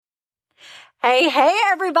Hey,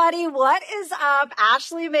 everybody. What is up?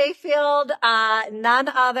 Ashley Mayfield, none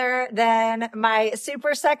other than my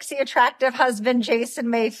super sexy, attractive husband,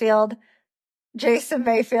 Jason Mayfield. We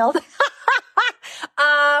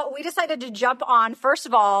decided to jump on. First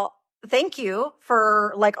of all, thank you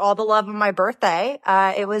for like all the love on my birthday.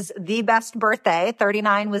 It was the best birthday.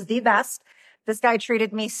 39 was the best. This guy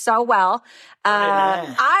treated me so well.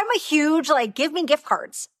 I'm a huge, give me gift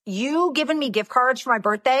cards. You giving me gift cards for my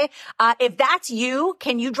birthday. If that's you,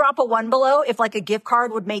 can you drop a 1 below? If like a gift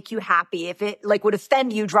card would make you happy, if it like would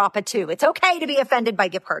offend you, drop a 2. It's okay to be offended by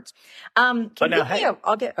gift cards. I'll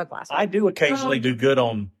get a glass. I do occasionally do good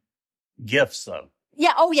on gifts though.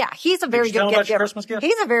 Yeah. Oh, yeah. He's a very good gift giver. Christmas gift?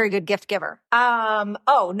 He's a very good gift giver.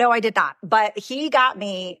 Oh, no, I did not. But he got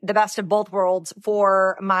me the best of both worlds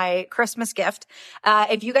for my Christmas gift.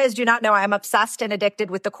 If you guys do not know, I'm obsessed and addicted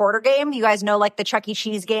with the quarter game. You guys know, like the Chuck E.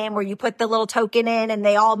 Cheese game where you put the little token in and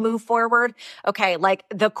they all move forward. Okay. Like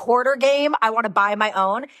the quarter game, I want to buy my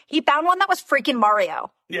own. He found one that was freaking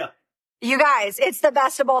Mario. Yeah. You guys, it's the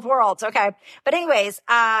best of both worlds. Okay. But anyways,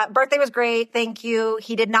 birthday was great. Thank you.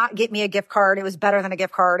 He did not get me a gift card. It was better than a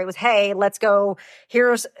gift card. It was, hey, let's go.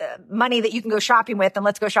 Here's money that you can go shopping with and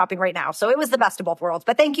let's go shopping right now. So it was the best of both worlds.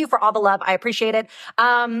 But thank you for all the love. I appreciate it.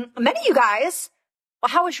 Many of you guys,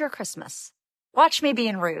 well, how was your Christmas? Watch me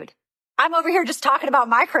being rude. I'm over here just talking about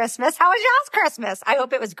my Christmas. How was y'all's Christmas? I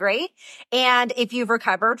hope it was great. And if you've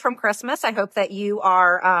recovered from Christmas, I hope that you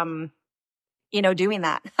are, doing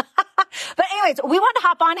that. But anyways, we want to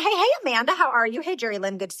hop on. Hey, Amanda, how are you? Hey, Jerry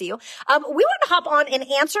Lynn, good to see you. We want to hop on and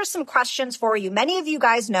answer some questions for you. Many of you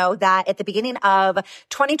guys know that at the beginning of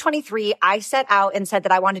 2023, I set out and said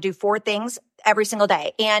that I want to do 4 things every single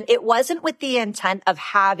day. And it wasn't with the intent of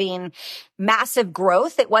having massive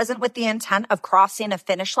growth. It wasn't with the intent of crossing a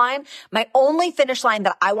finish line. My only finish line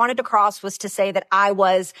that I wanted to cross was to say that I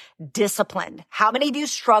was disciplined. How many of you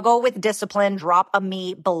struggle with discipline? Drop a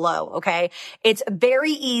me below. Okay. It's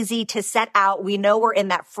very easy to set out. We know we're in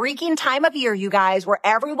that freaking time of year, you guys, where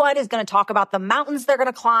everyone is going to talk about the mountains they're going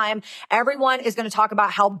to climb. Everyone is going to talk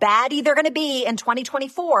about how baddie they're going to be in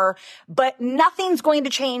 2024, but nothing's going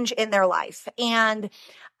to change in their life. And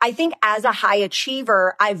I think as a high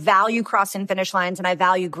achiever, I value crossing finish lines and I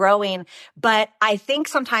value growing, but I think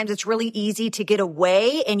sometimes it's really easy to get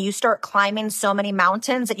away and you start climbing so many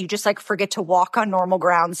mountains that you just like forget to walk on normal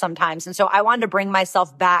ground sometimes. And so I wanted to bring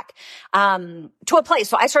myself back, to a place.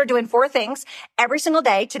 So I started doing 4 things every single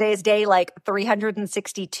day. Today is day like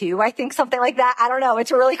 362, I think, something like that. I don't know.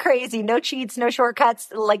 It's really crazy. No cheats, no shortcuts,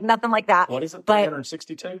 like nothing like that. What is it?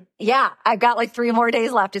 362? Yeah. I've got like 3 more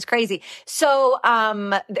days left. It's crazy. So,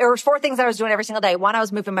 there was 4 things I was doing every single day. 1, I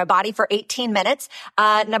was moving my body for 18 minutes.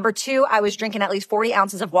 Number 2, I was drinking at least 40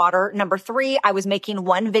 ounces of water. Number 3, I was making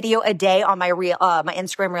 1 video a day on my my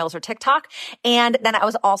Instagram Reels or TikTok. And then I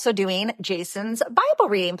was also doing Jason's Bible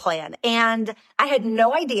reading plan. And I had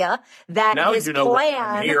no idea that his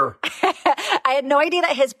plan, here. I had no idea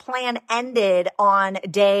that his plan ended on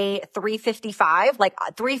day 355. Like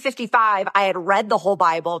 355, I had read the whole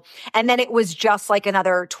Bible. And then it was just like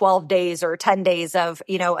another 12 days or 10 days of,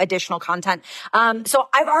 additional content. So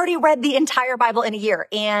I've already read the entire Bible in a year.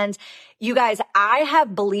 And you guys, I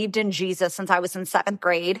have believed in Jesus since I was in 7th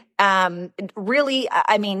grade. Really,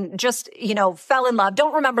 I mean, just, fell in love.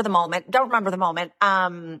 Don't remember the moment.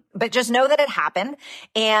 But just know that it happened.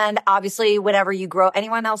 And obviously, whenever you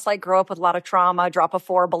anyone else grow up with a lot of trauma, drop a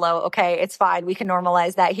 4 below. Okay. It's fine. We can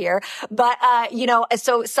normalize that here. But,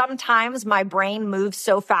 so sometimes my brain moves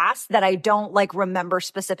so fast that I don't remember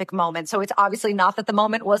specific moments. So it's obviously not that the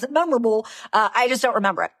moment wasn't memorable. I just don't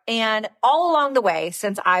remember it. And all along the way,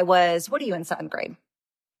 since I was, what are you in 7th grade?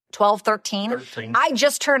 12, 13. I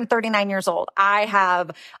just turned 39 years old. I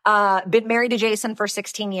have been married to Jason for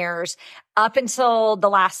 16 years. Up until the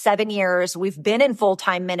last 7 years, we've been in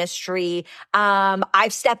full-time ministry.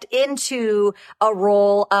 I've stepped into a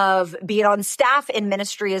role of being on staff in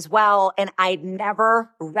ministry as well. And I never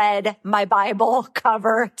read my Bible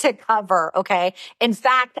cover to cover. Okay. In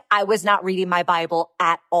fact, I was not reading my Bible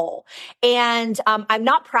at all. And, I'm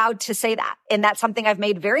not proud to say that. And that's something I've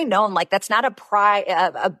made very known. That's not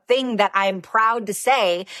a thing that I'm proud to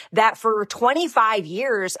say, that for 25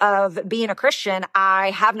 years of being a Christian,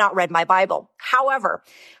 I have not read my Bible. However,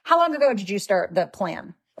 how long ago did you start the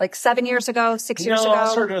plan? 7 years ago, 6 years ago? I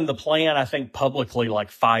started doing the plan, I think, publicly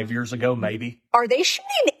 5 years ago, maybe. Are they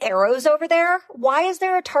shooting arrows over there? Why is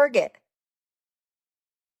there a target?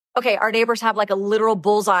 Okay, our neighbors have a literal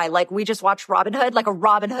bullseye. We just watched Robin Hood, a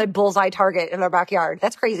Robin Hood bullseye target in their backyard.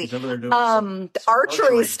 That's crazy. He's over there doing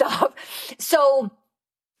archery stuff. So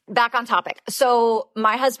back on topic. So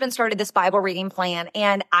my husband started this Bible reading plan,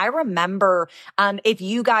 and I remember, if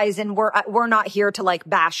you guys, and we're not here to like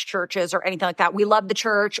bash churches or anything like that. We love the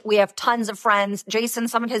church. We have tons of friends. Jason,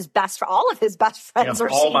 all of his best friends are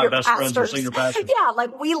all my senior best pastors. friends are senior pastors. Yeah,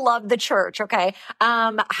 like we love the church. Okay.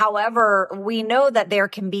 However, we know that there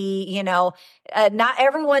can be, not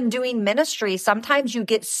everyone doing ministry. Sometimes you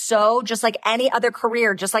get so, just like any other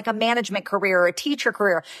career, just like a management career or a teacher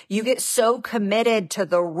career, you get so committed to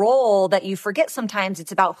the role that you forget sometimes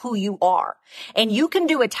it's about who you are. And you can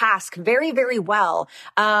do a task very, very well,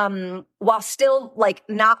 while still like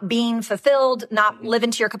not being fulfilled, not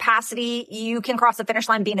living to your capacity. You can cross the finish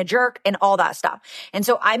line being a jerk and all that stuff. And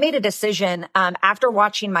so I made a decision, after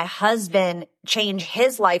watching my husband change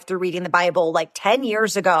his life through reading the Bible. Like 10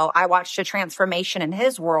 years ago, I watched a transformation in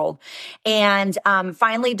his world, and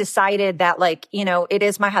finally decided that it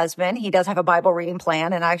is my husband. He does have a Bible reading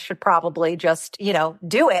plan, and I should probably just,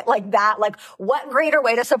 do it like that. Like, what greater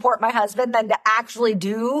way to support my husband than to actually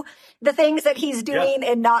do the things that he's doing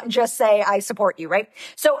and not just say, I support you, right?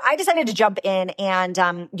 So I decided to jump in, and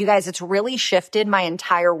you guys, it's really shifted my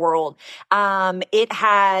entire world.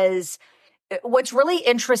 What's really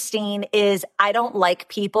interesting is I don't like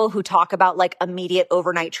people who talk about like immediate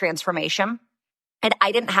overnight transformation. And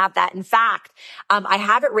I didn't have that. In fact, I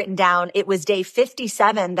have it written down. It was day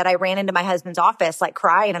 57 that I ran into my husband's office, like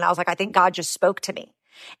crying. And I was like, I think God just spoke to me.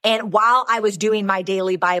 And while I was doing my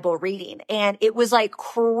daily Bible reading, and it was like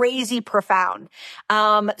crazy profound.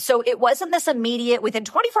 So it wasn't this immediate, within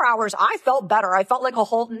 24 hours, I felt better. I felt like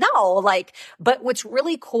but what's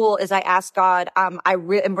really cool is I asked God, am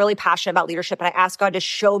really passionate about leadership, and I asked God to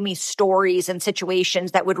show me stories and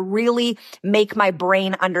situations that would really make my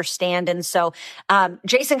brain understand. And so,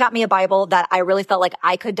 Jason got me a Bible that I really felt like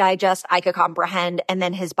I could digest, I could comprehend. And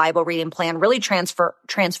then his Bible reading plan really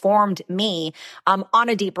transformed me, on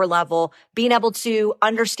a deeper level, being able to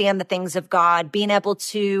understand the things of God, being able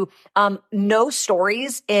to know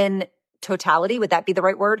stories in totality. Would that be the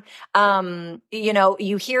right word?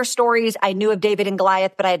 You hear stories. I knew of David and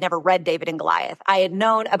Goliath, but I had never read David and Goliath. I had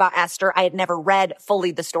known about Esther. I had never read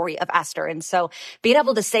fully the story of Esther. And so being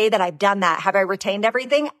able to say that I've done that, have I retained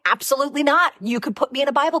everything? Absolutely not. You could put me in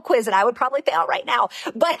a Bible quiz and I would probably fail right now,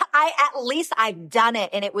 but at least I've done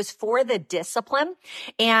it, and it was for the discipline.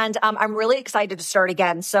 And I'm really excited to start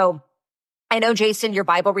again. So I know, Jason, your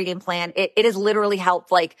Bible reading plan, it has literally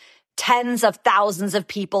helped like tens of thousands of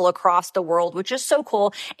people across the world, which is so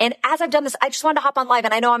cool. And as I've done this, I just wanted to hop on live,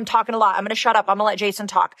 and I know I'm talking a lot. I'm going to shut up. I'm going to let Jason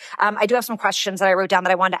talk. I do have some questions that I wrote down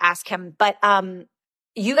that I wanted to ask him, but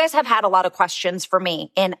you guys have had a lot of questions for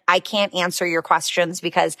me, and I can't answer your questions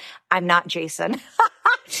because I'm not Jason.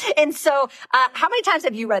 And so, how many times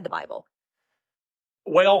have you read the Bible?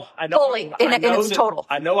 Well, I know fully in its total.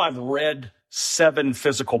 I know I've read 7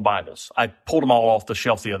 physical Bibles. I pulled them all off the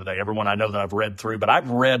shelf the other day. Everyone I know that I've read through, but I've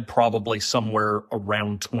read probably somewhere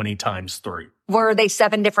around 20 times through. Were they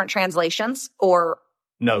 7 different translations, or?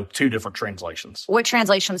 No, 2 different translations. What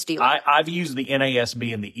translations do you like? I've used the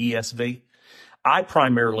NASB and the ESV. I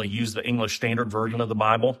primarily use the English Standard Version of the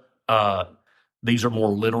Bible. These are more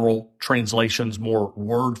literal translations, more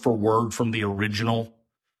word for word from the original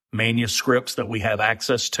manuscripts that we have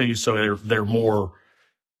access to. So they're more,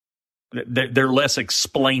 they're less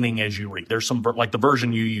explaining as you read. There's some, like the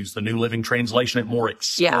version you use, the New Living Translation, it more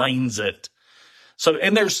explains it. So,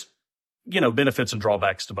 and there's, benefits and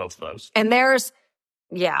drawbacks to both of those. And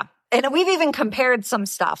and we've even compared some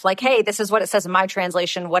stuff like, hey, this is what it says in my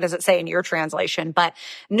translation. What does it say in your translation? But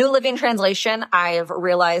New Living Translation, I've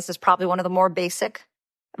realized, is probably one of the more basic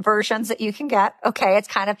versions that you can get. Okay. It's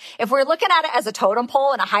kind of, if we're looking at it as a totem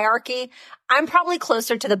pole and a hierarchy, I'm probably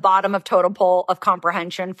closer to the bottom of totem pole of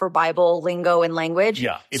comprehension for Bible lingo and language.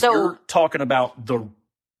 Yeah. If you're talking about the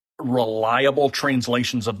reliable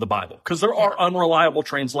translations of the Bible, because there are unreliable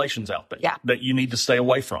translations out there that you need to stay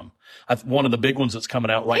away from. One of the big ones that's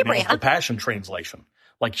coming out right now is the Passion Translation.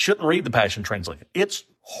 Like, you shouldn't read the Passion Translation. It's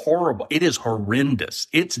horrible. It is horrendous.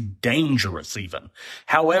 It's dangerous even.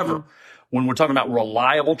 However, when we're talking about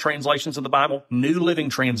reliable translations of the Bible, New Living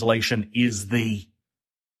Translation is the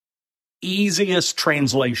easiest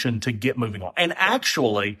translation to get moving on. And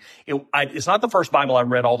actually, it's not the first Bible I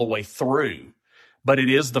read all the way through, but it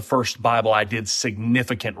is the first Bible I did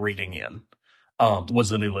significant reading in. Was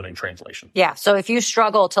the New Living Translation. Yeah. So if you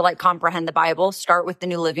struggle to comprehend the Bible, start with the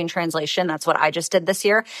New Living Translation. That's what I just did this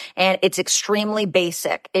year. And it's extremely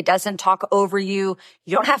basic. It doesn't talk over you.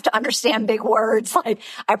 You don't have to understand big words.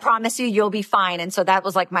 I promise you'll be fine. And so that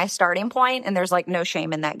was my starting point, and there's no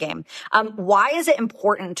shame in that game. Why is it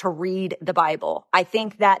important to read the Bible? I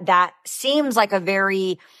think that seems like a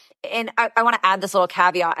very and I want to add this little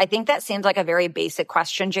caveat. I think that seems like a very basic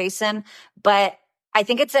question, Jason, but I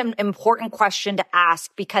think it's an important question to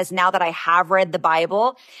ask because now that I have read the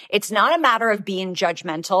Bible, it's not a matter of being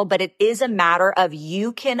judgmental, but it is a matter of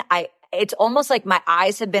it's almost like my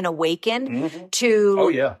eyes have been awakened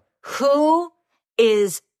to who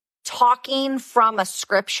is talking from a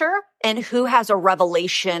scripture and who has a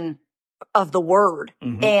revelation of the word.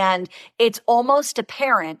 And it's almost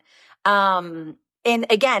apparent. And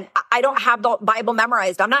again, I don't have the Bible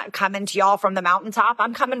memorized. I'm not coming to y'all from the mountaintop.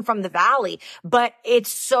 I'm coming from the valley, but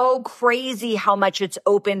it's so crazy how much it's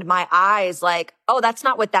opened my eyes. Like, oh, that's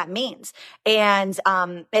not what that means. And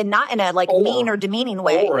not in a mean or demeaning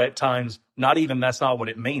way. Or at times, not even that's not what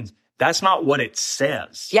it means. That's not what it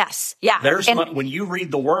says. Yes. Yeah. When you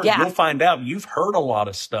read the word, you'll find out you've heard a lot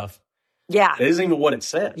of stuff. Yeah. It isn't even what it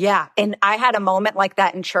says. Yeah. And I had a moment like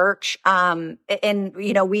that in church. And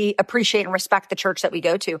we appreciate and respect the church that we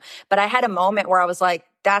go to, but I had a moment where I was like,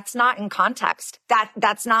 that's not in context.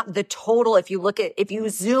 That's not the total. If you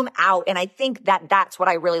zoom out, and I think that's what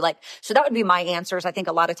I really like. So that would be my answers. I think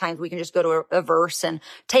a lot of times we can just go to a verse and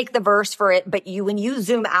take the verse for it. But when you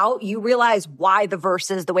zoom out, you realize why the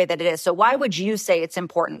verse is the way that it is. So why would you say it's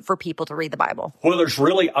important for people to read the Bible? Well,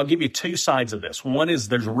 I'll give you two sides of this. One is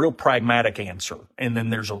there's a real pragmatic answer, and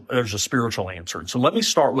then there's a spiritual answer. So let me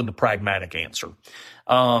start with the pragmatic answer.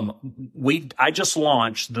 I just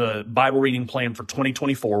launched the Bible reading plan for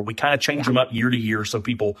 2024. We kind of change them up year to year so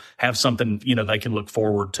people have something, they can look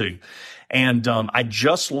forward to. And, I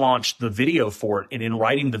just launched the video for it. And in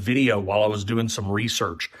writing the video while I was doing some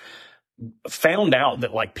research, found out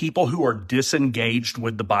that people who are disengaged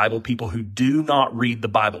with the Bible, people who do not read the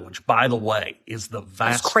Bible, which by the way is the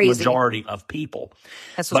vast majority of people,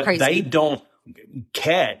 but they don't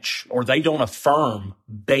catch or they don't affirm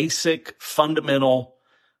basic, fundamental,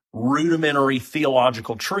 rudimentary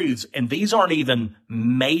theological truths. And these aren't even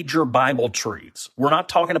major Bible truths. We're not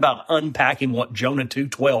talking about unpacking what Jonah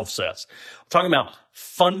 2:12 says. We're talking about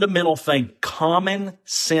fundamental things, common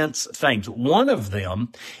sense things. One of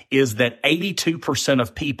them is that 82%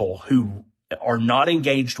 of people who are not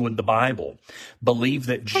engaged with the Bible believe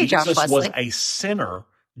that Jesus was a sinner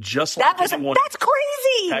just like anyone. That's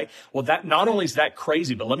crazy. Okay. Well, that not only is that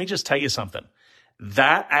crazy, but let me just tell you something.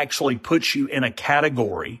 That actually puts you in a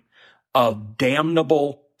category of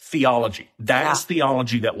damnable theology. That is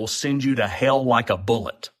theology that will send you to hell like a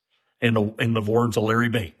bullet, in the words of Larry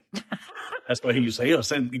B. That's what he used to say. He'll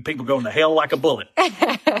send people going to hell like a bullet.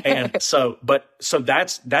 And so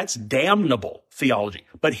that's damnable theology.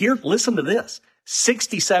 But here, listen to this.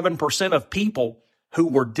 67% of people who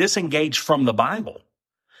were disengaged from the Bible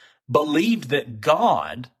believed that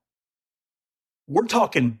God, we're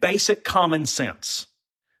talking basic common sense,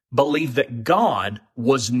 believed that God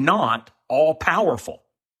was not all powerful.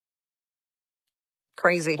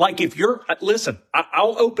 Crazy.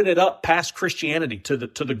 I'll open it up past Christianity to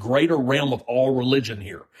the greater realm of all religion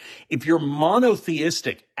here. If you're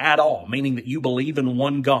monotheistic at all, meaning that you believe in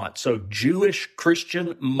one God, so Jewish,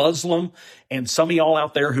 Christian, Muslim, and some of y'all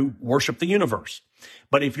out there who worship the universe.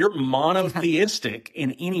 But if you're monotheistic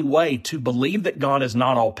in any way to believe that God is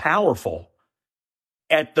not all powerful,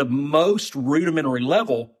 at the most rudimentary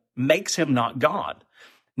level, makes him not God.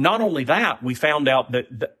 Not only that, we found out that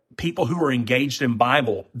the people who are engaged in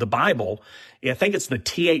the Bible, I think it's the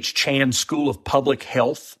T.H. Chan School of Public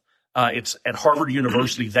Health. It's at Harvard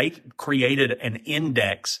University. They created an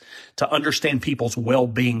index to understand people's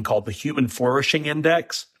well-being called the Human Flourishing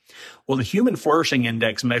Index. Well, the Human Flourishing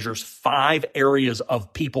Index measures 5 areas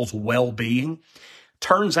of people's well-being.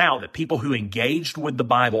 Turns out that people who engaged with the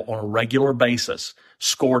Bible on a regular basis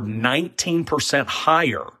scored 19%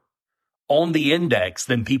 higher on the index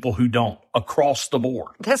than people who don't across the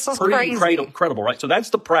board. This is pretty crazy. Incredible, right? So that's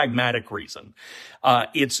the pragmatic reason.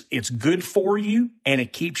 It's good for you and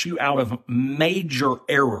it keeps you out of major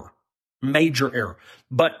error.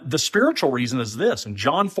 But the spiritual reason is this. In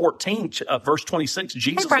John 14, verse 26,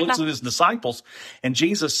 Jesus looks at his disciples and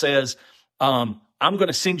Jesus says, I'm going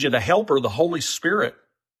to send you the helper, the Holy Spirit,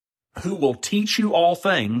 who will teach you all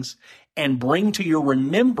things and bring to your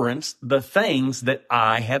remembrance the things that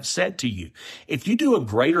I have said to you. If you do a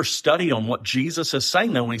greater study on what Jesus is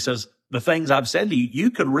saying, though, when he says the things I've said to you,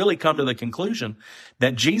 you could really come to the conclusion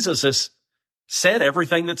that Jesus has said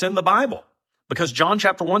everything that's in the Bible. Because John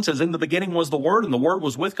chapter 1 says, in the beginning was the Word, and the Word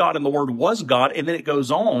was with God, and the Word was God. And then it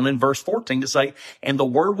goes on in verse 14 to say, and the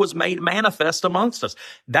Word was made manifest amongst us.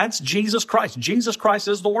 That's Jesus Christ. Jesus Christ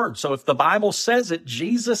is the Word. So if the Bible says it,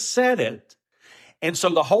 Jesus said it. And so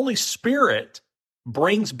the Holy Spirit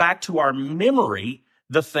brings back to our memory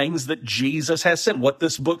the things that Jesus has said, what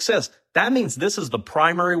this book says. That means this is the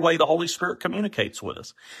primary way the Holy Spirit communicates with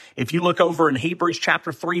us. If you look over in Hebrews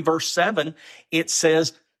chapter 3, verse 7, it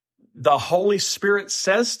says, the Holy Spirit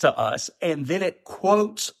says to us, and then it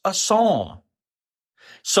quotes a psalm.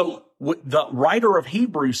 So the writer of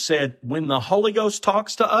Hebrews said, when the Holy Ghost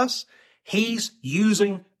talks to us, he's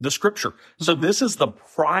using the scripture. So this is the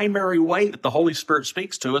primary way that the Holy Spirit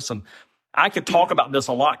speaks to us. And I could talk about this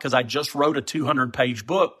a lot because I just wrote a 200-page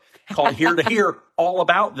book called Here to Hear, all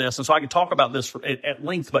about this. And so I could talk about this at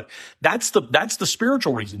length, but that's the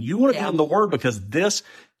spiritual reason. You want to be in the Word because this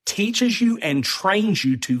teaches you and trains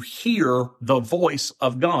you to hear the voice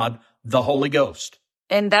of God, the Holy Ghost.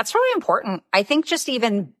 And that's really important. I think just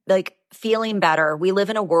even like feeling better. We live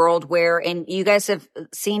in a world where, and you guys have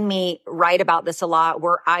seen me write about this a lot,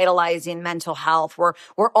 we're idolizing mental health. We're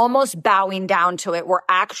almost bowing down to it. We're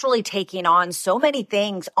actually taking on so many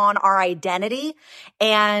things on our identity.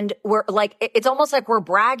 And we're like, it's almost like we're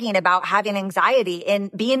bragging about having anxiety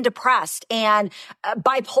and being depressed and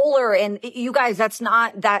bipolar. And you guys, that's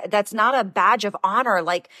not a badge of honor.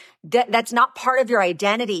 Like that's not part of your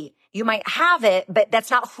identity. You might have it, but that's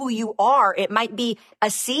not who you are. It might be a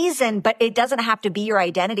season, but it doesn't have to be your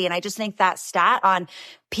identity. And I just think that stat on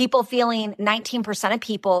people feeling 19% of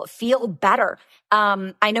people feel better.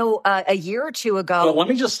 I know a year or two ago. Well, let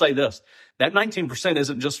me just say this. That 19%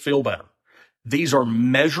 isn't just feel better. These are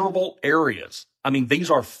measurable areas. I mean, these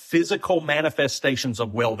are physical manifestations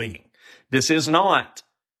of well-being. This is not,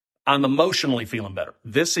 I'm emotionally feeling better.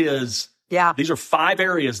 This is, these are 5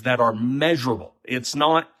 areas that are measurable. It's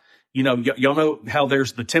not, you know, y'all know how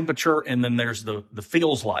there's the temperature and then there's the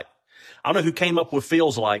feels like. I don't know who came up with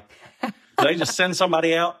feels like. They just send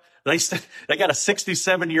somebody out. They got a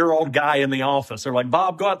 67-year-old guy in the office. They're like,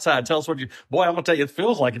 Bob, go outside. Tell us what boy, I'm going to tell you, it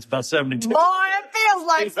feels like it's about 72. Boy, it feels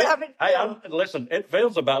like 72. Hey, listen, it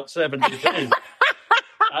feels about 72.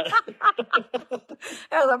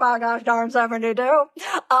 Oh my gosh, darn 72.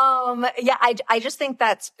 I just think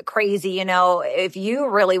that's crazy. You know, if you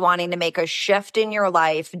really wanting to make a shift in your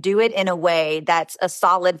life, do it in a way that's a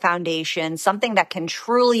solid foundation, something that can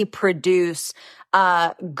truly produce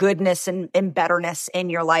goodness and betterness in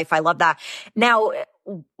your life. I love that. Now,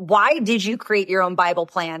 why did you create your own Bible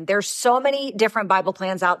plan? There's so many different Bible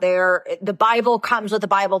plans out there. The Bible comes with a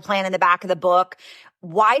Bible plan in the back of the book.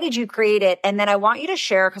 Why did you create it? And then I want you to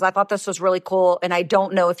share, because I thought this was really cool. And I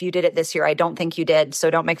don't know if you did it this year. I don't think you did. So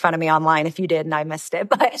don't make fun of me online if you did and I missed it.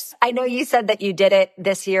 But I know you said that you did it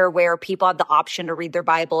this year where people have the option to read their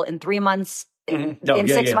Bible in 3 months, in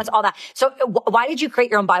 6 months, all that. So why did you create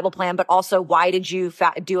your own Bible plan? But also, why did you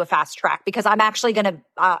do a fast track? Because I'm actually going to,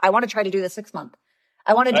 I want to try to do the 6 month.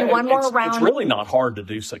 I want to do one more round. It's really not hard to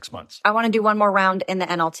do 6 months. I want to do one more round in the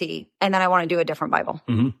NLT, and then I want to do a different Bible.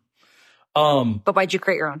 Mm-hmm. But why'd you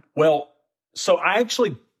create your own? Well, so I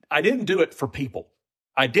didn't do it for people.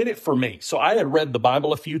 I did it for me. So I had read the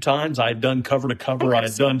Bible a few times. I had done cover to cover. I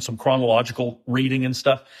had done some chronological reading and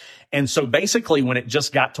stuff. And so basically when it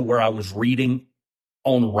just got to where I was reading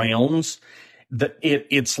on rounds,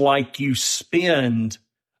 it's like you spend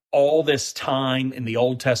all this time in the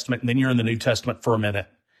Old Testament and then you're in the New Testament for a minute.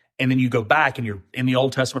 And then you go back and you're in the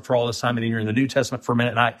Old Testament for all this time and then you're in the New Testament for a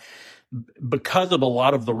minute. And because of a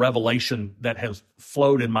lot of the revelation that has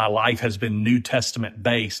flowed in my life has been New Testament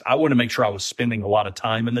based, I want to make sure I was spending a lot of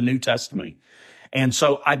time in the New Testament. And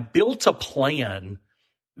so I built a plan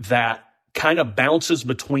that kind of bounces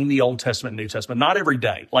between the Old Testament and New Testament, not every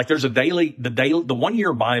day. Like there's the 1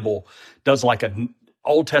 year Bible does like an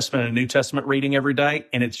Old Testament and New Testament reading every day.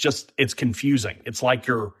 And it's confusing. It's like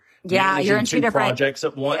you're in two different projects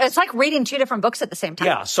at once. It's like reading 2 different books at the same time.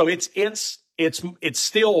 Yeah. So it's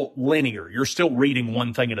still linear. You're still reading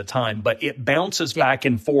one thing at a time, but it bounces back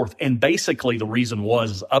and forth. And basically the reason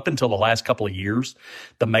was up until the last couple of years,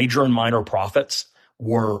 the major and minor prophets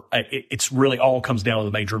it's really all comes down to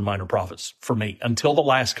the major and minor prophets for me. Until the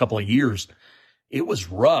last couple of years, it was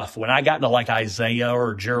rough. When I got into like Isaiah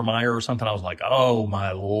or Jeremiah or something, I was like, oh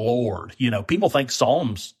my Lord. You know, people think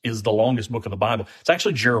Psalms is the longest book of the Bible. It's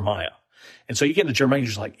actually Jeremiah. And so you get into Jeremiah, you're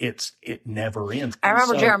just like, it never ends. I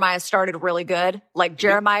remember Jeremiah started really good. Like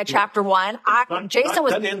Jeremiah chapter 1. Jason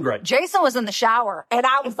was in the shower and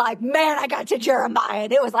I was like, man, I got to Jeremiah.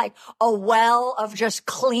 And it was like a well of just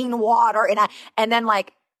clean water. And then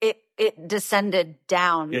like it descended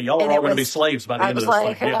down. Yeah, y'all are all going to be slaves by the end of this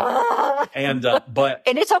thing. Yeah. And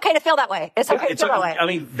and it's okay to feel that way. It's okay to feel that way. I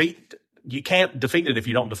mean, you can't defeat it if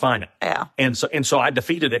you don't define it. Yeah. And so I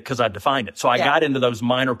defeated it because I defined it. So I got into those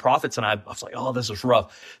minor prophets and I was like, oh, this is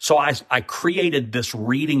rough. So I created this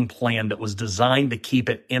reading plan that was designed to keep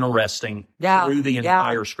it interesting through the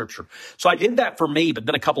entire scripture. So I did that for me. But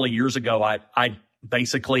then a couple of years ago, I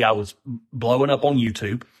was blowing up on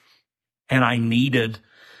YouTube and I needed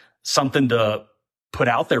something to put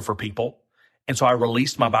out there for people. And so I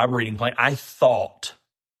released my Bible reading plan. I thought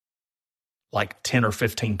like 10 or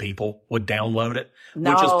 15 people would download it, which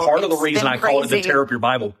is part of the reason I call it the Tear Up Your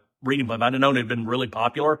Bible reading plan. If I'd have known it had been really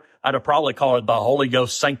popular, I'd have probably called it the Holy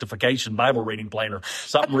Ghost Sanctification Bible Reading Plan or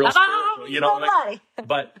something real spiritual, you know what I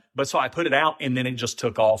mean? But so I put it out and then it just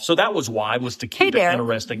took off. So that was why, was to keep it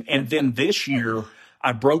interesting. And then this year,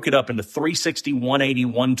 I broke it up into 360, 180,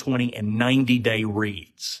 120, and 90-day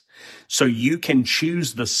reads. So you can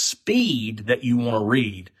choose the speed that you want to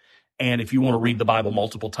read. And if you want to read the Bible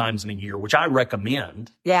multiple times in a year, which I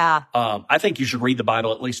recommend. Yeah. I think you should read the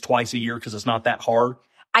Bible at least twice a year because it's not that hard.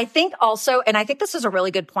 I think also, and I think this is a really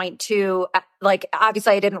good point too, like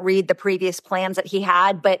obviously I didn't read the previous plans that he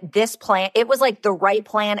had, but this plan, it was like the right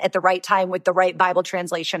plan at the right time with the right Bible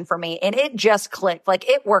translation for me. And it just clicked. Like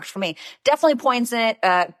it worked for me. Definitely points in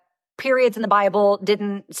it, periods in the Bible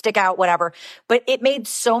didn't stick out, whatever, but it made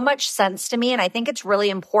so much sense to me. And I think it's really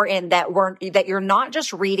important that you're not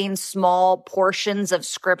just reading small portions of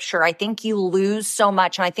scripture. I think you lose so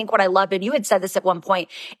much. And I think what I loved, and you had said this at one point,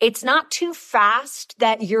 it's not too fast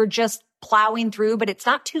that you're just plowing through, but it's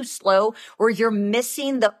not too slow where you're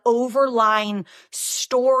missing the overlying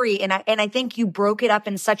story. And I think you broke it up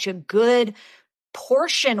in such a good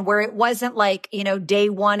portion where it wasn't like, day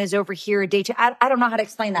one is over here, day two. I don't know how to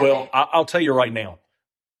explain that. Well, I'll tell you right now,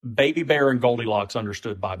 Baby Bear and Goldilocks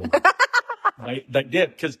understood Bible. They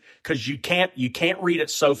did because you can't read it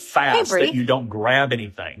so fast that you don't grab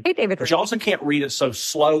anything. Hey, David. But you also can't read it so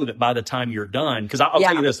slow that by the time you're done, because I'll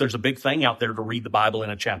tell you this, there's a big thing out there to read the Bible in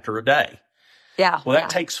a chapter a day. Yeah. Well, that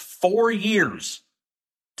takes 4 years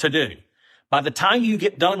to do. By the time you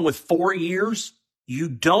get done with 4 years, you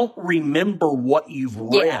don't remember what you've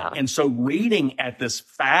read. Yeah. And so reading at this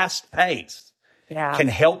fast pace can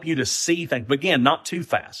help you to see things. But again, not too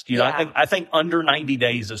fast. I think under 90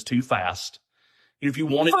 days is too fast. If you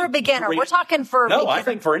want it for a beginner, we're talking for no, I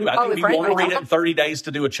think for anybody. I think if you want to read it in 30 days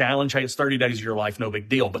to do a challenge, hey, it's 30 days of your life, no big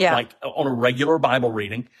deal. But like on a regular Bible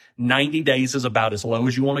reading, 90 days is about as low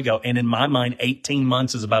as you want to go. And in my mind, 18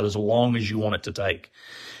 months is about as long as you want it to take.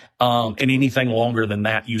 And anything longer than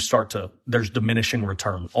that, there's diminishing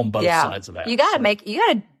return on both sides of that. You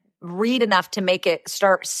gotta read enough to make it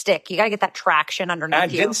stick. You gotta get that traction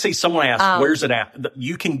underneath you. I did see someone ask, where's it at?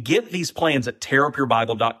 You can get these plans at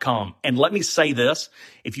tearupyourbible.com. And let me say this,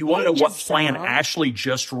 if you want to know what plan Ashley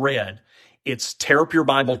just read, it's Tear Up Your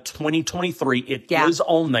Bible 2023. It is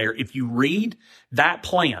on there. If you read that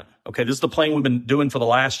plan, okay, this is the plan we've been doing for the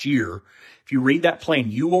last year. If you read that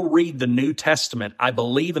plan, you will read the New Testament, I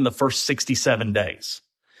believe, in the first 67 days.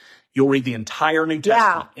 You'll read the entire New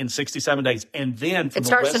Testament in 67 days. And then for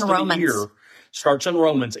the rest of the year, starts in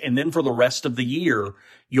Romans. And then for the rest of the year,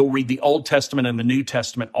 you'll read the Old Testament and the New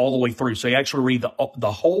Testament all the way through. So you actually read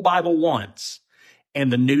the whole Bible once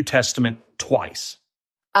and the New Testament twice.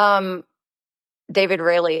 David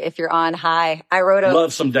Rayleigh, if you're on, hi.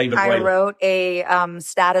 Love some David Rayleigh. I wrote a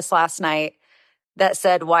status last night that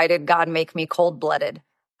said, why did God make me cold-blooded?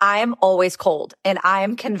 I am always cold, and I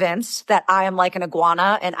am convinced that I am like an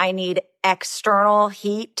iguana and I need external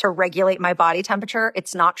heat to regulate my body temperature.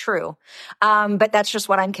 It's not true. But that's just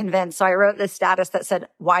what I'm convinced. So I wrote this status that said,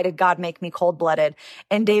 why did God make me cold-blooded?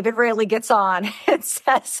 And David Rayleigh gets on and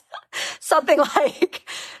says something like,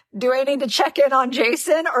 do I need to check in on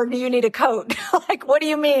Jason or do you need a coat? Like, what do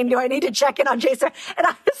you mean? Do I need to check in on Jason? And I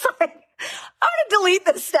was like, I'm going to delete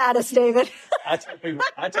the status, David. I tell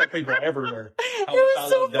people everywhere. It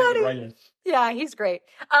was so funny. Yeah, he's great.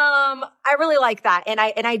 I really like that. And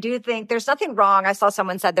I do think there's nothing wrong. I saw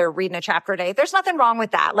someone said they're reading a chapter a day. There's nothing wrong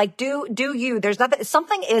with that. Like, do you, there's nothing,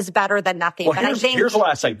 something is better than nothing. Well, here's what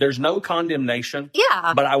I say. There's no condemnation.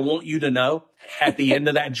 Yeah. But I want you to know at the end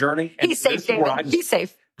of that journey. He's safe, David. He's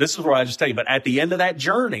safe. This is where I just tell you, but at the end of that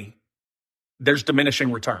journey, there's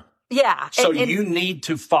diminishing return. Yeah. So you need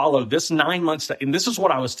to follow this 9 months. And this is what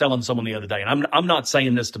I was telling someone the other day. And I'm not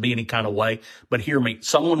saying this to be any kind of way, but hear me.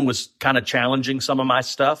 Someone was kind of challenging some of my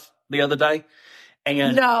stuff the other day.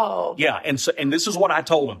 And and this is what I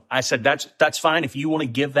told them. I said, that's fine. If you want to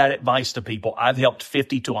give that advice to people, I've helped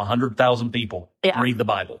 50 to 100,000 people read the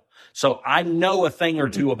Bible. So I know a thing or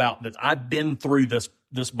two about this. I've been through this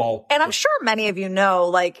ball. And I'm sure many of you know,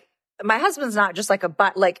 like, my husband's not just like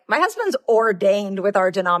my husband's ordained with our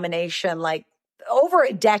denomination, like over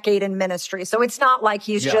a decade in ministry. So it's not like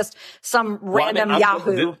he's just some random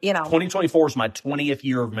Yahoo, 2024 is my 20th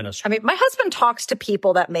year of ministry. I mean, my husband talks to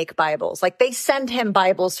people that make Bibles. Like, they send him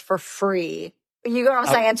Bibles for free. You know what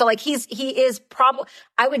I'm saying? So like he is probably,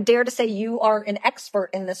 I would dare to say you are an expert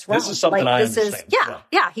in this realm. This is something I understand.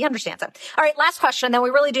 Yeah, he understands it. All right, last question, and then we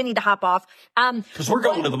really do need to hop off. Because we're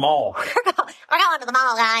going to the mall. We're going to the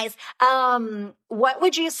mall, guys. What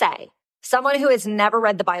would you say? Someone who has never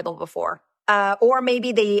read the Bible before, or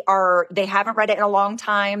maybe they haven't read it in a long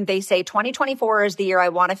time. They say 2024 is the year I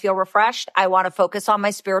want to feel refreshed. I want to focus on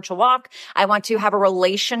my spiritual walk. I want to have a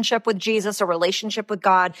relationship with Jesus, a relationship with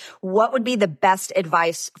God. What would be the best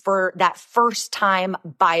advice for that first time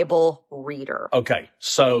Bible reader? Okay.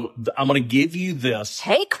 So I'm going to give you this.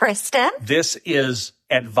 Hey, Kristen. This is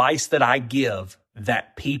advice that I give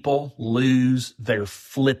that people lose their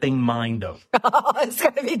flipping mind over. Oh, it's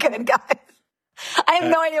going to be good, guys. I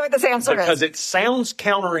have no idea what this answer is. Because it sounds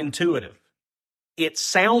counterintuitive. It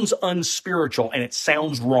sounds unspiritual and it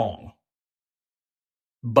sounds wrong.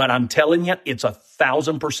 But I'm telling you, it's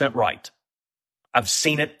 1,000% right. I've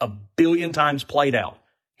seen it a billion times played out.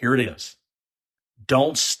 Here it is.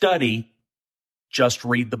 Don't study, just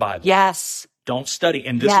read the Bible. Yes. Don't study.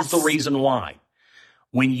 And this is the reason why.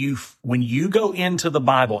 When you go into the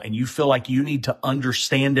Bible and you feel like you need to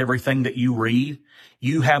understand everything that you read,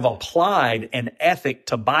 you have applied an ethic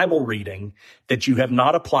to Bible reading that you have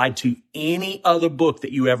not applied to any other book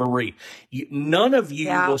that you ever read. None of you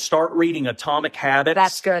will start reading Atomic Habits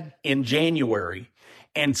That's good. in January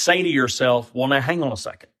and say to yourself, well, now hang on a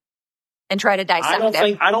second. And try to dissect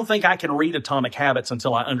it. I don't think I can read Atomic Habits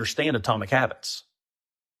until I understand Atomic Habits.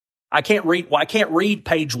 I can't read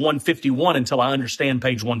page 151 until I understand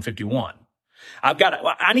page 151.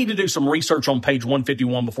 I need to do some research on page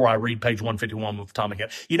 151 before I read page 151 of Atomic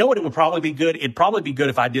Habits. You know what? It would probably be good. It'd probably be good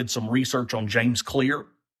if I did some research on James Clear.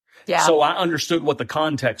 Yeah. So I understood what the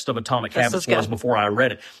context of Atomic Habits was before I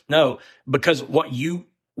read it. No, because what you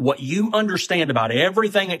understand about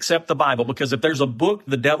everything except the Bible, because if there's a book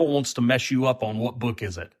the devil wants to mess you up on, what book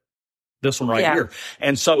is it? This one right here.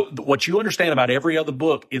 And so what you understand about every other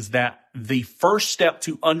book is that the first step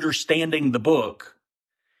to understanding the book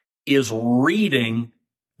is reading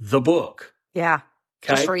the book. Yeah.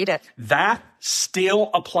 Okay? Just read it. That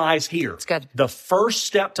still applies here. It's good. The first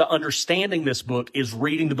step to understanding this book is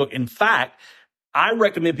reading the book. In fact, I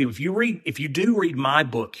recommend people, if you do read my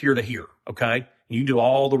book, Here to Here, okay? You can do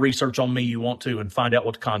all the research on me you want to and find out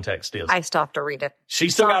what the context is. I still have to read it.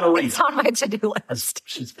 She's still got to read it. It's on my to-do list.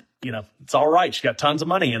 She's, it's all right. She's got tons of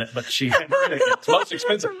money in it, but she hadn't read it. It's the most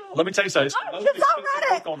expensive. Let me tell you something. It's the most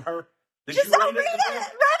expensive book on her. Did you read it?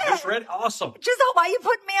 Just read it. Awesome. Giselle, why are you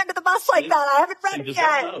putting me under the bus like that? I haven't read it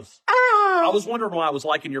yet. I was wondering why I was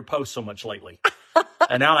liking your posts so much lately.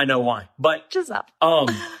 And now I know why. But Giselle.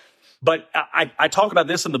 But I talk about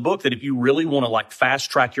this in the book that if you really want to like fast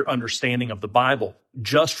track your understanding of the Bible,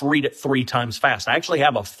 just read it 3 times fast. I actually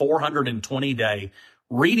have a 420-day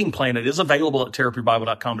reading plan. It is available at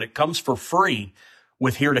tearupyourbible.com, and it comes for free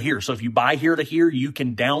with Here to Hear. So if you buy Here to Hear, you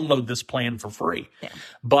can download this plan for free. Yeah.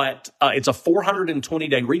 But it's a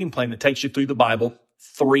 420-day reading plan that takes you through the Bible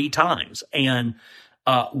 3 times. And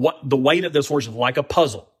the way that this works is like a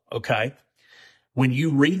puzzle, okay? When you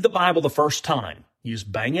read the Bible the first time, you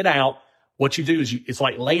just bang it out. What you do is it's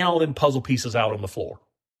like laying all them puzzle pieces out on the floor.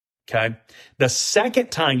 Okay. The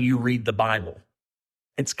second time you read the Bible,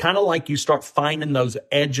 it's kind of like you start finding those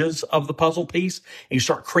edges of the puzzle piece and you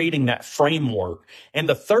start creating that framework. And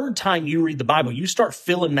the third time you read the Bible, you start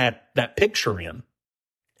filling that picture in.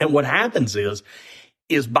 And what happens is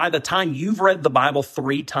by the time you've read the Bible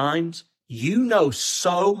 3 times, you know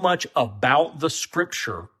so much about the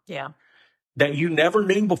scripture. Yeah. That you never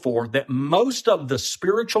knew before, that most of the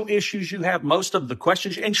spiritual issues you have, most of the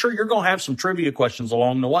questions, and sure, you're going to have some trivia questions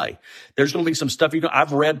along the way. There's going to be some stuff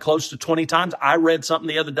I've read close to 20 times. I read something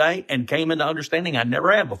the other day and came into understanding I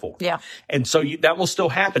never had before. Yeah. And so that will still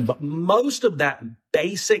happen. But most of that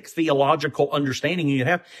basic theological understanding you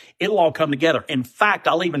have, it'll all come together. In fact,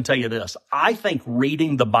 I'll even tell you this. I think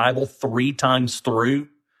reading the Bible 3 times through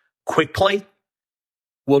quickly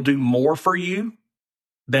will do more for you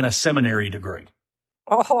than a seminary degree.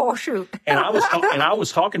 Oh, shoot. And I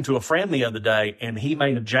was talking to a friend the other day, and he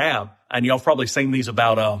made a jab, and y'all probably seen these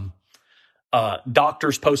about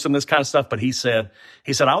doctors posting this kind of stuff, but he said,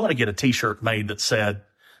 I want to get a t-shirt made that said,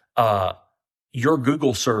 your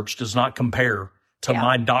Google search does not compare to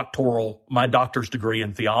my doctor's degree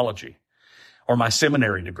in theology or my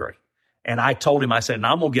seminary degree. And I told him, I said, and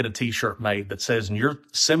I'm going to get a t-shirt made that says, your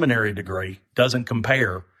seminary degree doesn't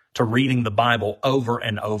compare to reading the Bible over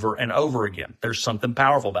and over and over again. There's something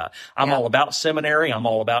powerful about it. I'm Yeah. all about seminary. I'm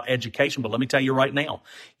all about education. But let me tell you right now,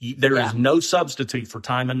 there is no substitute for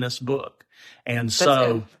time in this book. And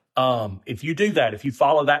so if you do that, if you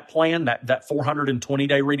follow that plan, that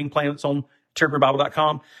 420-day reading plan that's on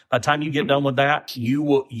tearupyourbible.com, by the time you get done with that, you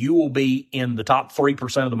will be in the top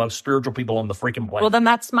 3% of the most spiritual people on the freaking planet. Well, then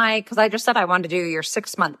that's because I just said I wanted to do your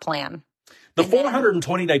 6-month plan. The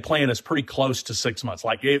 420-day plan is pretty close to 6 months.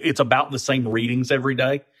 Like it's about the same readings every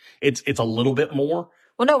day. It's a little bit more.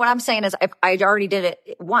 Well, no, what I'm saying is if I already did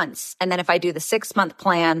it once. And then if I do the 6-month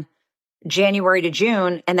plan, January to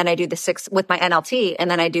June, and then I do with my NLT,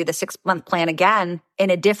 and then I do the 6-month plan again in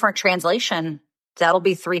a different translation, that'll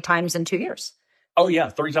be 3 times in 2 years. Oh yeah,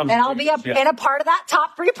 3 times. And I'll be in a part of that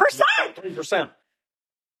top 3%. 3%.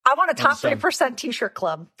 I want a top 3% t-shirt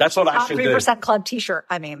club. That's what I should do. Top 3% club t-shirt.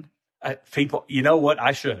 I mean. People, you know what?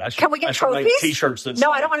 I should. Can we get trophies? Make t-shirts. No,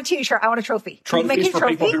 I don't want a t-shirt. I want a trophy. Trophies for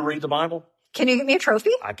people who read the Bible? Can you get me a trophy?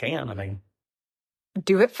 I can. I mean.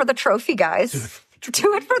 Do it for the trophy, guys.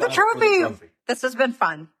 Do it for the trophy. This has been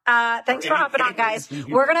fun. Thanks for hopping on, guys.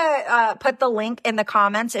 We're going to put the link in the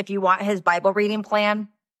comments if you want his Bible reading plan.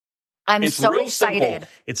 It's so excited. Simple.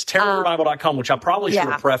 It's tearupyourbible.com, which I probably should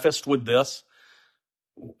have prefaced with this.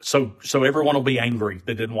 So everyone will be angry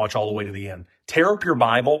that didn't watch all the way to the end. Tear Up Your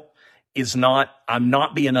Bible is not, I'm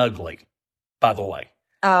not being ugly, by the way.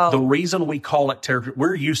 Oh. The reason we call it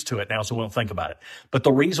we're used to it now, so we don't think about it. But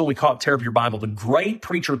the reason we call it Tear Up Your Bible, the great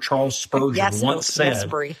preacher Charles Spurgeon once said,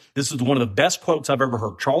 this is one of the best quotes I've ever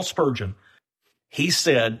heard. Charles Spurgeon, he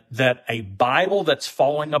said that a Bible that's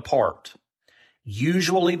falling apart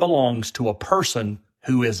usually belongs to a person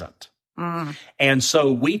who isn't. Mm. And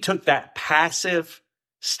so we took that passive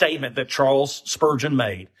statement that Charles Spurgeon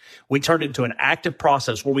made. We turned it into an active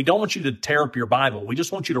process where we don't want you to tear up your Bible. We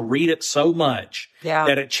just want you to read it so much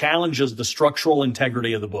that it challenges the structural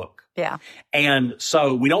integrity of the book. Yeah. And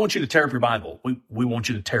so we don't want you to tear up your Bible. We want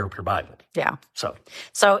you to tear up your Bible. Yeah.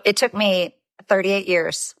 So it took me 38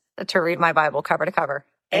 years to read my Bible cover to cover.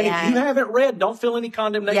 And if you haven't read, don't feel any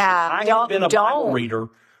condemnation. Yeah, I have been a Bible reader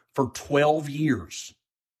for 12 years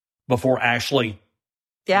before Ashley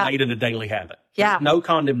made it a daily habit. Yeah. There's no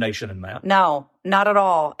condemnation in that. No, not at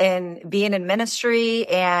all. And being in ministry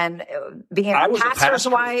and being a pastor's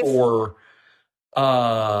wife. For,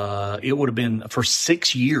 it would have been for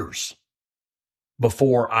 6 years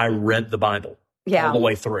before I read the Bible all the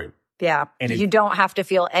way through. Yeah. And you don't have to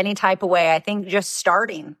feel any type of way. I think just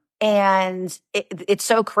starting. And it's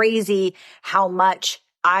so crazy how much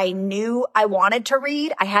I knew I wanted to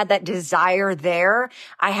read. I had that desire there.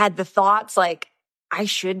 I had the thoughts like, I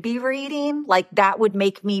should be reading. Like that would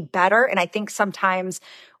make me better. And I think sometimes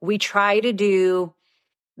we try to do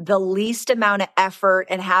the least amount of effort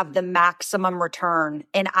and have the maximum return.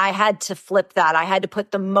 And I had to flip that. I had to put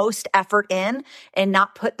the most effort in and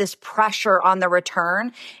not put this pressure on the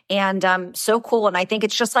return. And so cool. And I think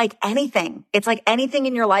it's just like anything. It's like anything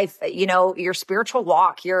in your life, you know, your spiritual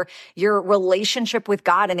walk, your relationship with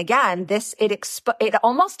God. And again, it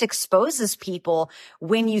almost exposes people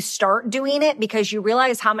when you start doing it because you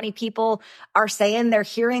realize how many people are saying they're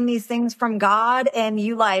hearing these things from God. And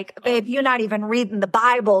you like, babe, you're not even reading the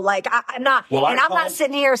Bible. Like I'm not, I'm not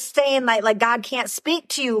sitting here saying like God can't speak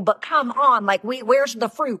to you, but come on, like where's the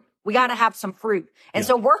fruit? We got to have some fruit. And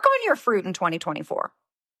so work on your fruit in 2024.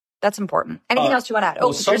 That's important. Anything else you want to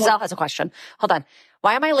add? Giselle has a question. Hold on.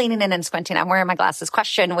 Why am I leaning in and squinting? I'm wearing my glasses.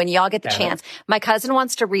 Question, when y'all get the chance. My cousin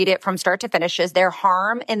wants to read it from start to finish. Is there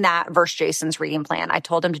harm in that verse Jason's reading plan? I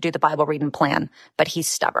told him to do the Bible reading plan, but he's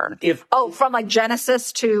stubborn. From like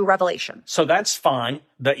Genesis to Revelation. So that's fine.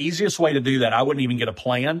 The easiest way to do that, I wouldn't even get a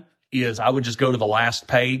plan, is I would just go to the last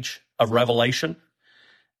page of Revelation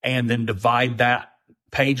and then divide that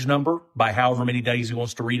page number by however many days he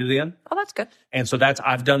wants to read it in. Oh, that's good. And so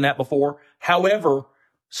I've done that before. However,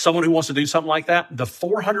 someone who wants to do something like that, the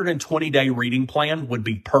 420-day reading plan would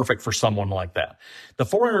be perfect for someone like that. The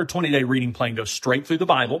 420-day reading plan goes straight through the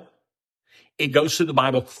Bible. It goes through the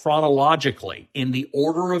Bible chronologically in the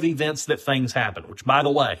order of events that things happen, which, by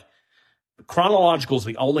the way, chronological is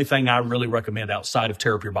the only thing I really recommend outside of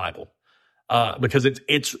Tear Up Your Bible. Because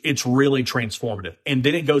it's really transformative. And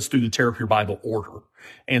then it goes through the Tear Up Your Bible order.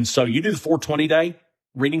 And so you do the 420-day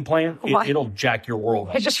reading plan, it'll jack your world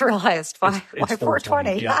up. I just realized why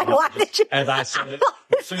 420? Yeah, why did you? As I said it,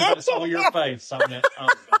 as soon as I saw your face, I went,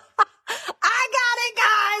 I got it,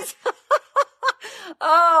 guys.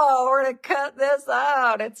 Oh, we're going to cut this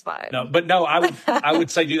out. It's fine. No, I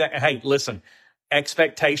would say do that. Hey, listen,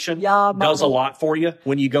 expectation does a lot for you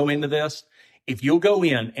when you go into this. If you'll go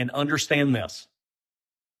in and understand this,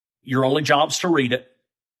 your only job's to read it.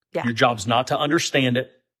 Yeah. Your job's not to understand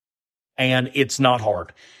it. And it's not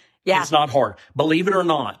hard. Yeah. It's not hard. Believe it or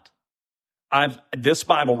not, this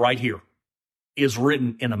Bible right here is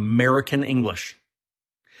written in American English.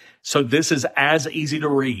 So this is as easy to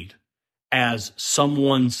read as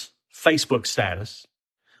someone's Facebook status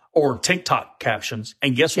or TikTok captions.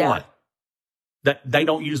 And guess what? That they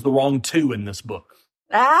don't use the wrong "to" in this book.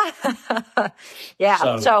 Yeah.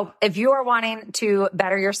 So if you are wanting to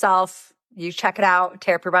better yourself, you check it out,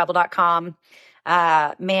 tearupyourbible.com.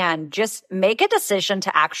 Man, just make a decision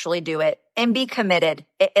to actually do it and be committed.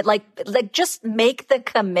 Like just make the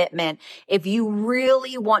commitment. If you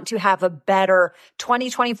really want to have a better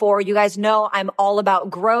 2024, you guys know I'm all about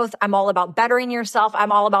growth. I'm all about bettering yourself.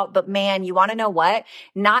 I'm all about, but man, you want to know what?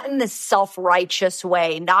 Not in this self-righteous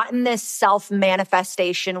way, not in this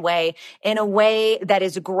self-manifestation way, in a way that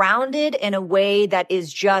is grounded, in a way that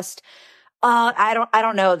is just, I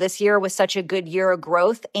don't know. This year was such a good year of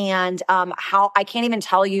growth, and how I can't even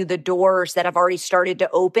tell you the doors that have already started to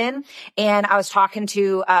open. And I was talking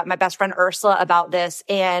to my best friend Ursula about this,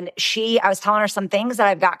 and I was telling her some things that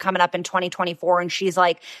I've got coming up in 2024, and she's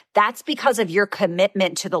like, "That's because of your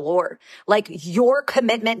commitment to the Lord, like your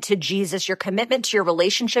commitment to Jesus, your commitment to your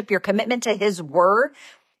relationship, your commitment to His Word."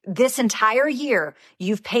 This entire year,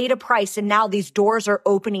 you've paid a price, and now these doors are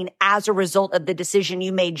opening as a result of the decision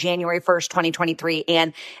you made January 1st, 2023.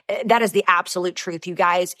 And that is the absolute truth, you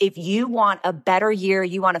guys. If you want a better year,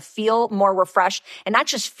 you want to feel more refreshed, and not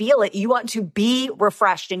just feel it, you want to be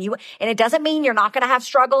refreshed. And it doesn't mean you're not going to have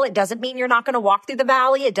struggle. It doesn't mean you're not going to walk through the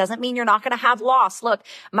valley. It doesn't mean you're not going to have loss. Look,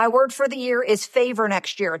 my word for the year is favor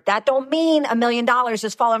next year. That don't mean $1 million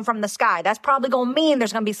is falling from the sky. That's probably going to mean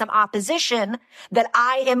there's going to be some opposition that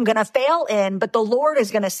I am going to fail in, but the Lord is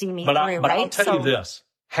going to see me through, right? But I'll tell you this,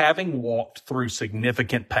 having walked through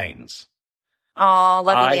significant pains. Oh,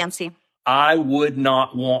 love you, Nancy. I would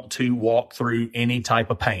not want to walk through any type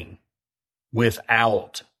of pain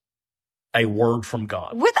without a word from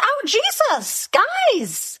God. Without Jesus,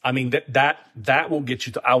 guys. I mean, that will get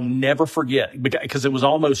you to, I'll never forget, because it was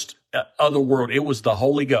almost otherworldly. It was the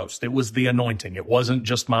Holy Ghost. It was the anointing. It wasn't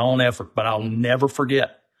just my own effort, but I'll never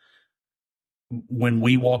forget when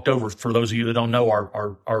we walked over. For those of you that don't know,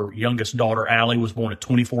 our youngest daughter, Allie, was born at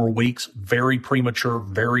 24 weeks, very premature,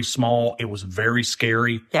 very small. It was very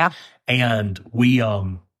scary. Yeah. And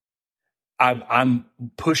I'm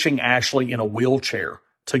pushing Ashley in a wheelchair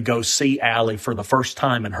to go see Allie for the first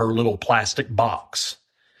time in her little plastic box.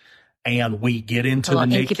 And we get into the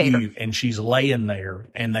NICU, and she's laying there,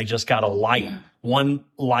 and they just got one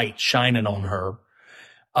light shining on her.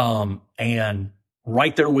 And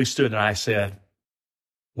right there we stood, and I said,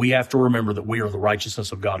 we have to remember that we are the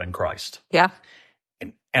righteousness of God in Christ. Yeah.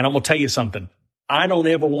 And I'm going to tell you something. I don't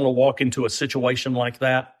ever want to walk into a situation like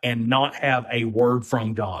that and not have a word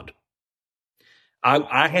from God.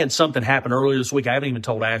 I had something happen earlier this week. I haven't even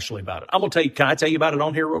told Ashley about it. I'm going to tell you, can I tell you about it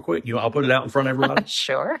on here real quick? I'll put it out in front of everybody.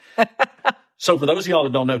 Sure. So for those of y'all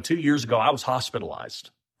that don't know, 2 years ago, I was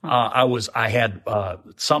hospitalized. I had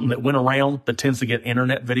something that went around that tends to get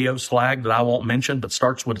internet videos flagged that I won't mention, but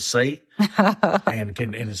starts with a C, and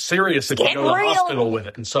is serious if you go to the hospital with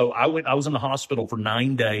it. And so I was in the hospital for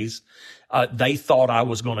 9 days. They thought I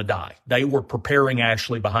was going to die. They were preparing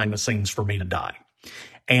Ashley behind the scenes for me to die.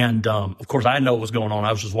 And, of course, I didn't know what was going on.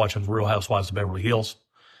 I was just watching Real Housewives of Beverly Hills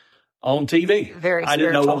on TV. I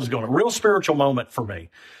didn't know what was going on. Real spiritual moment for me.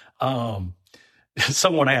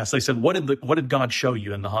 Someone asked, they said, what did God show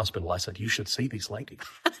you in the hospital? I said, you should see these ladies.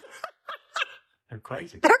 They're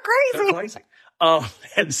crazy. They're crazy.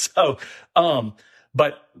 And so,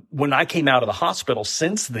 but when I came out of the hospital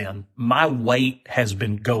since then, my weight has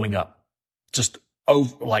been going up. Just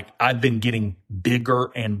over, like I've been getting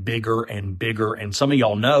bigger and bigger and bigger. And some of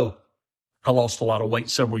y'all know I lost a lot of weight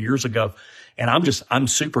several years ago, and I'm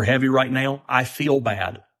super heavy right now. I feel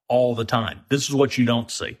bad all the time. This is what you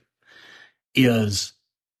don't see. Is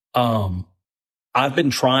I've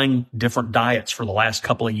been trying different diets for the last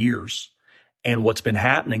couple of years. And what's been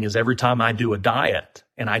happening is every time I do a diet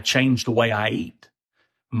and I change the way I eat,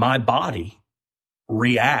 my body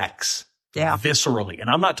reacts viscerally. And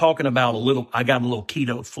I'm not talking about I got a little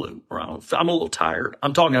keto flu, or I'm a little tired.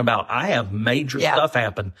 I'm talking about I have major stuff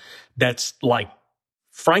happen that's like,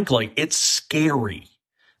 frankly, it's scary.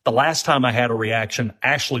 The last time I had a reaction,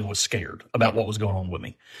 Ashley was scared about what was going on with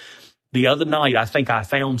me. The other night, I think I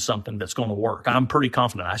found something that's going to work. I'm pretty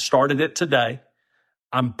confident. I started it today.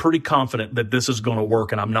 I'm pretty confident that this is going to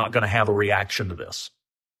work, and I'm not going to have a reaction to this.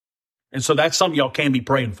 And so that's something y'all can be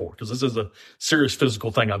praying for, because this is a serious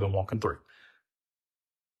physical thing I've been walking through.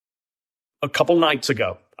 A couple nights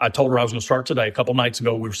ago, I told her I was going to start today. A couple nights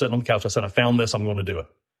ago, we were sitting on the couch. I said, I found this. I'm going to do it.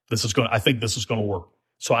 I think this is going to work.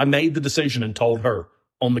 So I made the decision and told her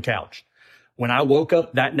on the couch. When I woke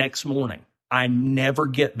up that next morning, I never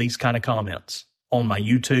get these kind of comments on my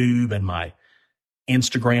YouTube and my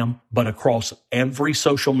Instagram, but across every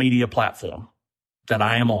social media platform that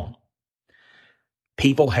I am on.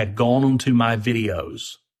 People had gone onto my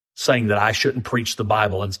videos saying that I shouldn't preach the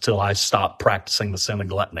Bible until I stopped practicing the sin of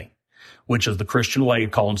gluttony, which is the Christian way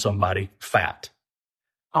of calling somebody fat.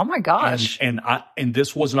 Oh my gosh. And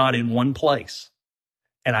this was not in one place.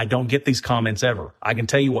 And I don't get these comments ever. I can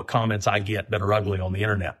tell you what comments I get that are ugly on the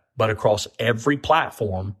internet, but across every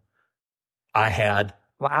platform, I had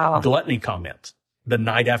gluttony comments the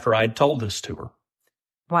night after I had told this to her.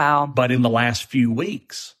 Wow. But in the last few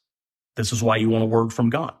weeks, this is why you want a word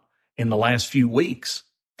from God. In the last few weeks,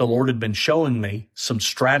 the Lord had been showing me some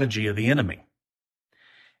strategy of the enemy.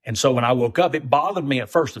 And so when I woke up, it bothered me at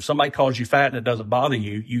first. If somebody calls you fat and it doesn't bother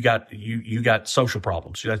you, you got social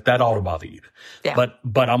problems. That ought to bother you. Yeah.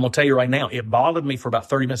 But I'm going to tell you right now, it bothered me for about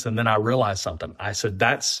 30 minutes. And then I realized something. I said,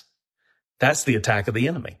 that's the attack of the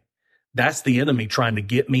enemy. That's the enemy trying to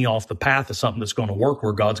get me off the path of something that's going to work,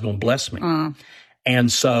 where God's going to bless me.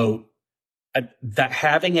 And so that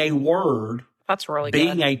having a word, that's really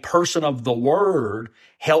being good. a person of the word,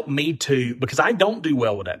 helped me to, because I don't do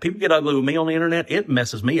well with that. People get ugly with me on the internet. It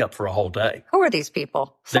messes me up for a whole day. Who are these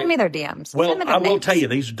people? Send me their DMs. Well, Send me their I will names. tell you,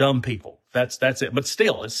 these are dumb people. That's it. But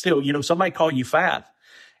still, it's still, somebody call you fat.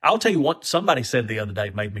 I'll tell you what somebody said the other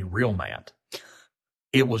day made me real mad.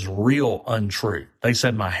 It was real untrue. They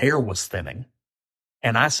said my hair was thinning.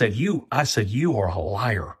 And I said, you are a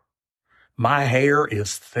liar. My hair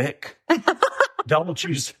is thick.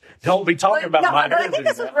 Don't be talking about my hair. I think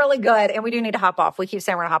this is really good. And we do need to hop off. We keep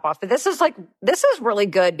saying we're going to hop off, but this is really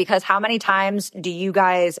good, because how many times do you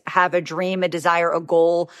guys have a dream, a desire, a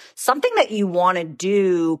goal, something that you want to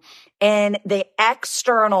do, and the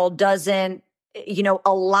external doesn't,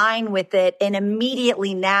 align with it. And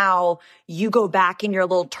immediately now you go back in your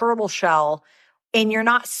little turtle shell, and you're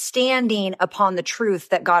not standing upon the truth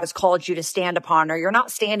that God has called you to stand upon, or you're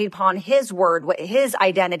not standing upon his word, what his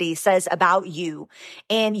identity says about you.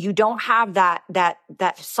 And you don't have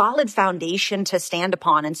that solid foundation to stand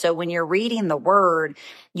upon. And so when you're reading the word,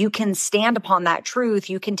 you can stand upon that truth.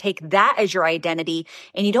 You can take that as your identity,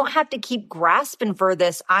 and you don't have to keep grasping for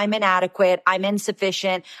this. I'm inadequate. I'm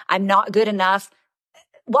insufficient. I'm not good enough.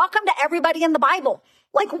 Welcome to everybody in the Bible.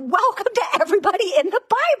 Welcome to everybody in the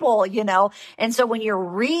Bible, And so when you're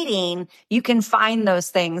reading, you can find those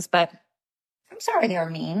things, but I'm sorry they were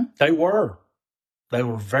mean. They were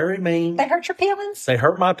very mean. They hurt your feelings? They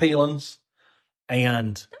hurt my feelings.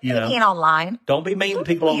 And, Don't be mean online. Don't be mean to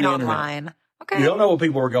people on the internet. Okay. You don't know what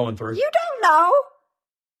people are going through. You don't know.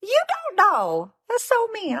 You don't know. That's so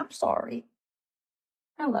mean. I'm sorry.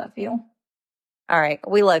 I love you. All right.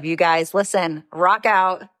 We love you guys. Listen, rock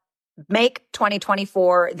out. Make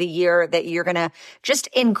 2024 the year that you're going to just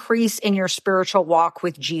increase in your spiritual walk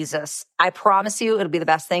with Jesus. I promise you, it'll be the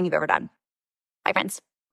best thing you've ever done. Bye, friends.